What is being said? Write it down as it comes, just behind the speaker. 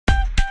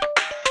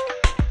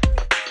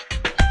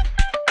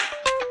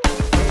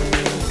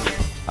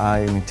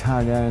I'm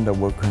Italian, I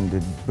work in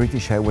the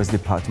British Airways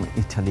Department,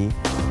 Italy.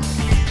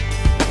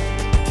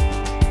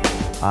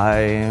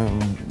 I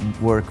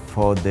work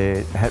for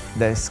the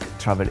Helpdesk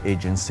travel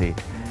agency.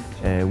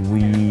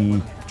 We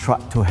try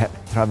to help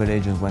travel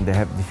agents when they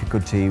have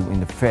difficulty in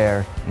the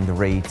fare, in the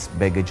rates,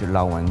 baggage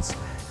allowance,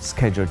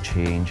 schedule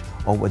change,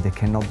 or when they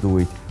cannot do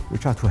it, we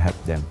try to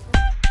help them.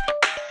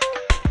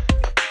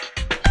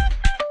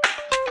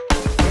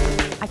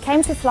 I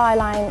came to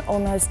FLYLINE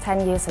almost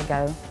 10 years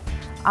ago.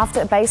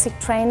 After a basic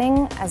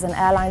training as an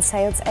airline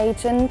sales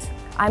agent,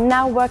 I'm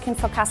now working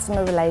for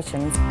customer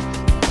relations.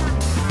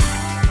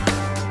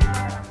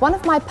 One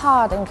of my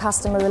parts in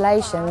customer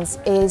relations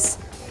is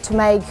to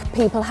make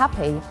people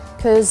happy,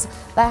 because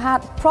they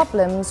had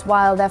problems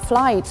while their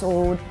flight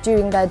or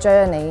during their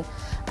journey.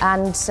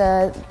 And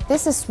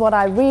this is what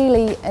I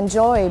really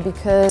enjoy,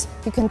 because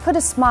you can put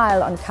a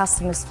smile on a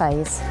customer's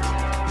face.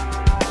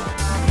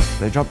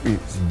 The job is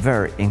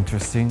very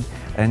interesting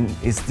and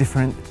it's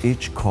different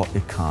each call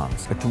it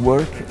comes. To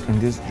work in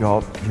this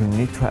job, you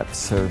need to have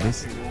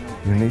service,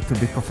 you need to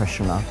be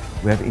professional.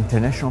 We have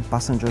international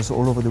passengers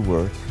all over the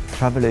world,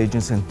 travel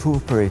agents and tour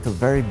operators,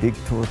 very big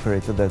tour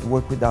operators that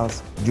work with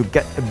us. You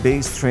get a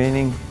base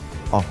training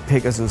of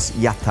Pegasus,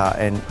 Yatta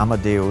and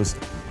Amadeus.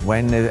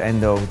 When at the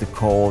end of the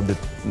call, the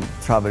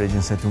travel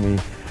agent said to me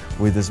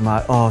with a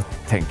smile, "Oh,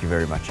 thank you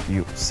very much,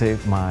 you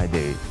saved my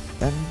day."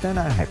 And then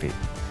I'm happy.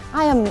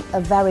 I am a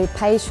very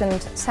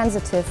patient,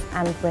 sensitive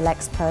and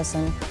relaxed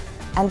person,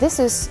 and this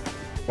is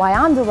why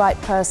I'm the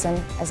right person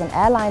as an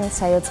airline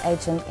sales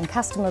agent in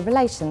customer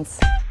relations.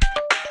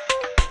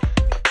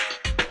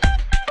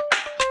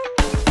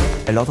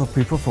 A lot of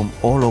people from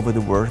all over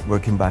the world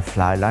working by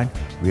FLYLINE.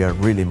 We are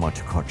really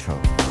multicultural.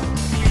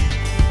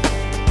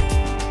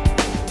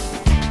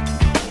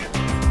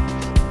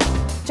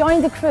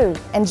 Join the crew,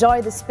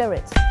 enjoy the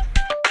spirit.